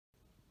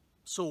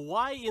So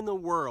why in the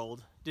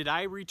world did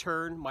I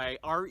return my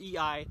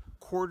REI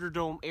quarter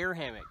dome air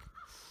hammock?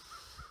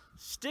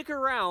 Stick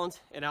around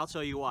and I'll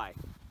tell you why.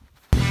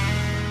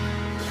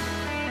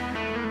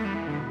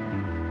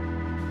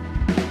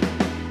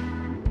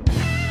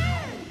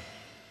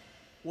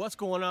 What's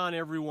going on,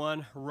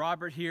 everyone?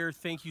 Robert here.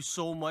 Thank you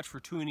so much for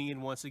tuning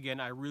in once again.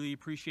 I really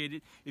appreciate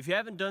it. If you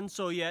haven't done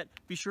so yet,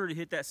 be sure to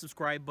hit that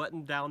subscribe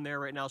button down there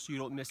right now so you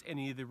don't miss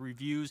any of the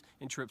reviews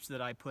and trips that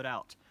I put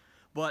out.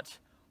 But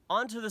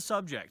on to the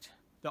subject,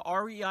 the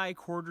REI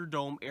quarter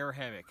dome air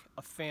hammock,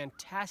 a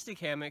fantastic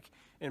hammock.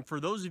 And for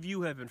those of you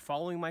who have been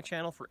following my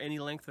channel for any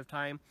length of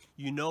time,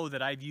 you know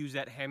that I've used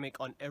that hammock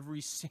on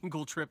every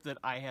single trip that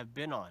I have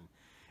been on.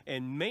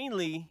 And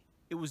mainly,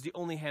 it was the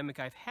only hammock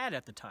I've had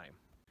at the time.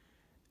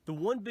 The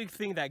one big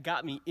thing that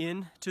got me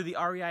into the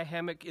REI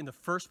hammock in the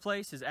first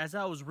place is as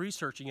I was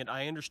researching it,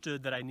 I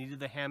understood that I needed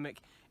the hammock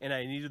and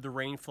I needed the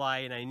rain fly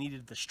and I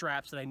needed the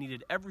straps and I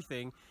needed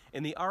everything.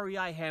 And the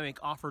REI hammock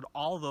offered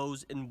all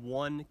those in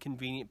one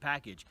convenient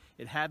package.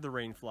 It had the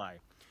rain fly,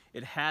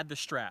 it had the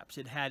straps,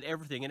 it had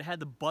everything, and it had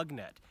the bug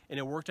net, and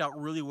it worked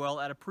out really well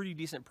at a pretty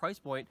decent price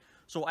point.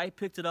 So I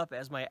picked it up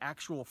as my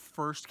actual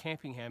first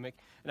camping hammock,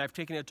 and I've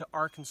taken it to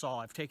Arkansas,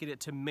 I've taken it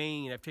to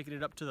Maine, I've taken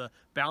it up to the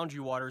Boundary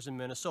Waters in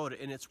Minnesota,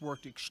 and it's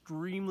worked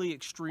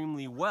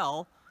extremely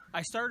well.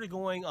 I started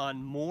going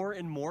on more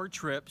and more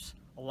trips,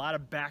 a lot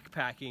of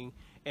backpacking,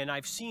 and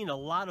I've seen a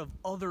lot of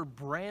other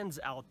brands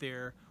out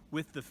there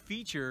with the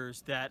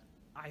features that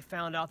I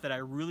found out that I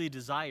really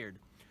desired.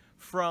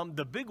 From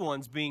the big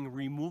ones being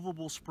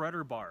removable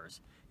spreader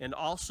bars, and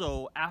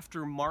also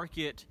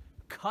aftermarket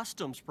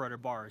custom spreader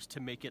bars to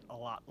make it a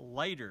lot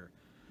lighter,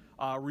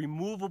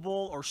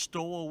 removable or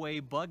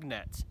stowaway bug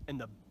nets,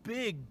 and the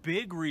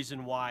big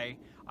reason why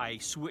I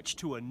switched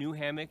to a new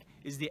hammock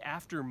is the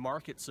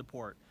aftermarket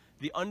support.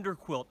 The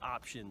underquilt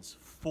options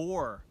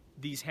for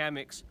these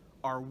hammocks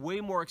are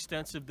way more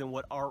extensive than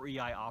what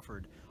REI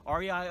offered.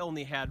 REI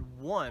only had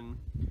one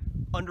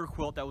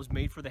underquilt that was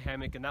made for the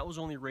hammock, and that was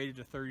only rated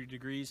to 30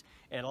 degrees,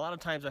 and a lot of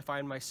times I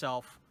find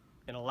myself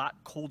in a lot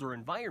colder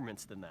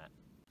environments than that.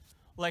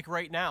 Like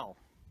right now,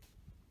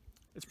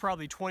 it's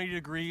probably 20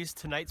 degrees.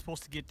 Tonight's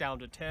supposed to get down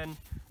to 10.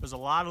 There's a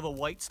lot of the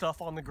white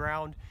stuff on the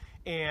ground,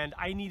 and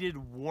I needed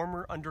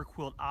warmer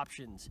underquilt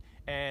options.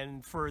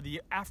 And for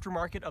the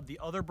aftermarket of the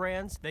other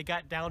brands, they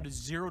got down to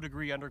 0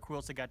 degree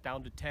underquilts. They got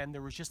down to 10.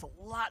 There was just a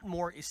lot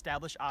more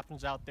established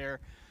options out there.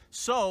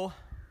 So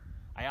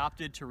I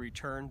opted to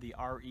return the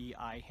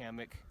REI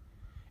hammock,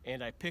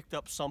 and I picked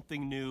up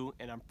something new,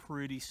 and I'm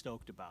pretty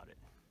stoked about it.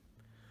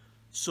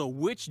 So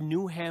which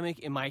new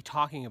hammock am I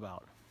talking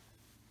about?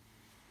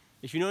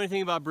 If you know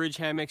anything about bridge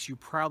hammocks, you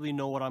probably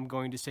know what I'm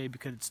going to say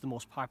because it's the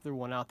most popular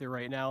one out there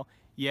right now.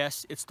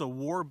 Yes, it's the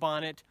War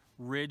Bonnet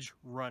Ridge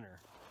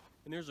Runner.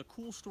 And there's a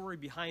cool story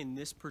behind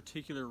this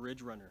particular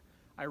Ridge Runner.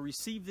 I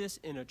received this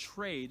in a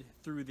trade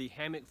through the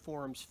Hammock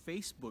Forums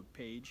Facebook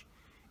page.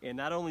 And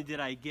not only did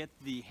I get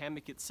the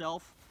hammock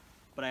itself,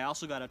 but I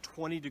also got a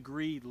 20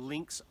 degree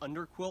Lynx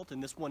underquilt,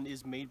 and this one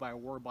is made by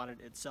War Bonnet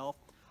itself.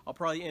 I'll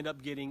probably end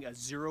up getting a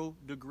 0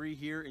 degree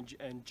here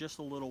in just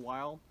a little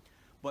while.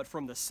 But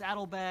from the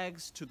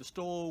saddlebags to the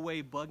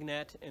stowaway bug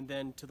net and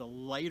then to the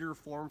lighter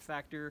form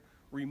factor,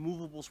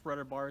 removable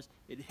spreader bars,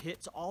 it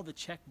hits all the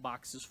check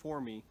boxes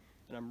for me,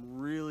 and I'm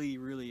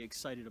really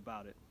excited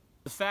about it.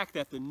 The fact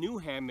that the new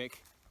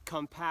hammock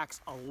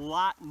compacts a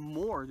lot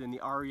more than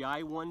the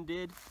REI one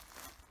did.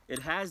 It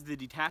has the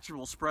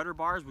detachable spreader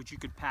bars, which you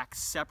could pack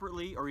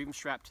separately or even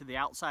strap to the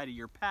outside of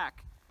your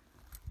pack,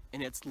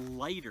 and it's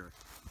lighter.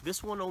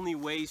 This one only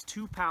weighs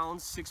 2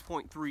 pounds,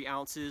 6.3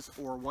 ounces,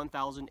 or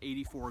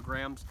 1,084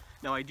 grams.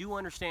 Now, I do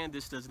understand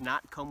this does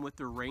not come with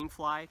the rain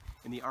fly,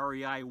 and the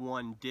REI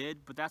one did,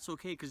 but that's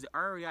okay because the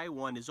REI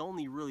one is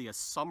only really a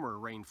summer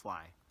rain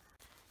fly.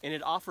 And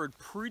it offered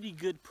pretty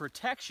good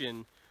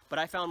protection, but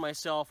I found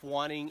myself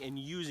wanting and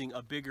using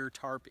a bigger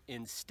tarp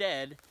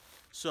instead.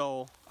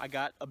 So I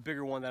got a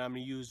bigger one that I'm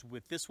going to use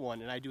with this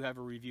one, and I do have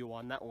a review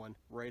on that one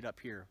right up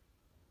here.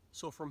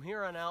 So from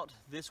here on out,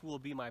 this will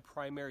be my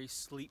primary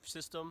sleep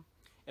system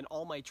and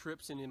all my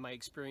trips and in my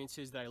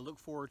experiences that I look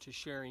forward to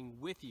sharing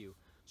with you.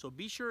 So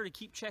be sure to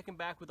keep checking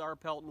back with our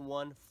Pelton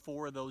One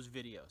for those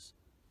videos.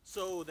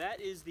 So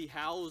that is the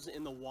hows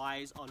and the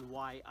whys on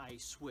why I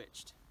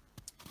switched.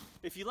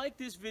 If you like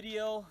this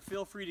video,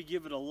 feel free to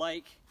give it a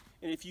like.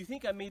 And if you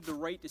think I made the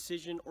right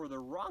decision or the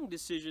wrong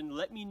decision,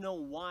 let me know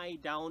why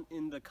down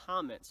in the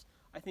comments.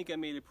 I think I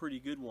made a pretty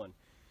good one.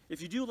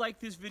 If you do like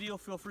this video,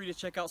 feel free to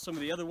check out some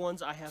of the other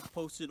ones I have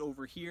posted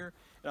over here.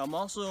 And I'm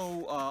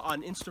also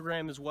on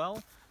Instagram as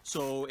well.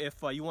 So if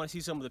you want to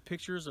see some of the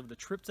pictures of the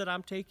trips that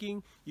I'm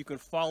taking, you can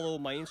follow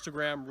my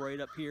Instagram right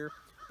up here.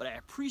 But I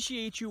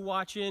appreciate you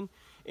watching.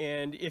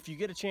 And if you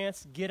get a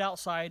chance, get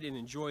outside and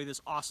enjoy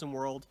this awesome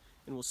world.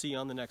 And we'll see you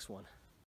on the next one.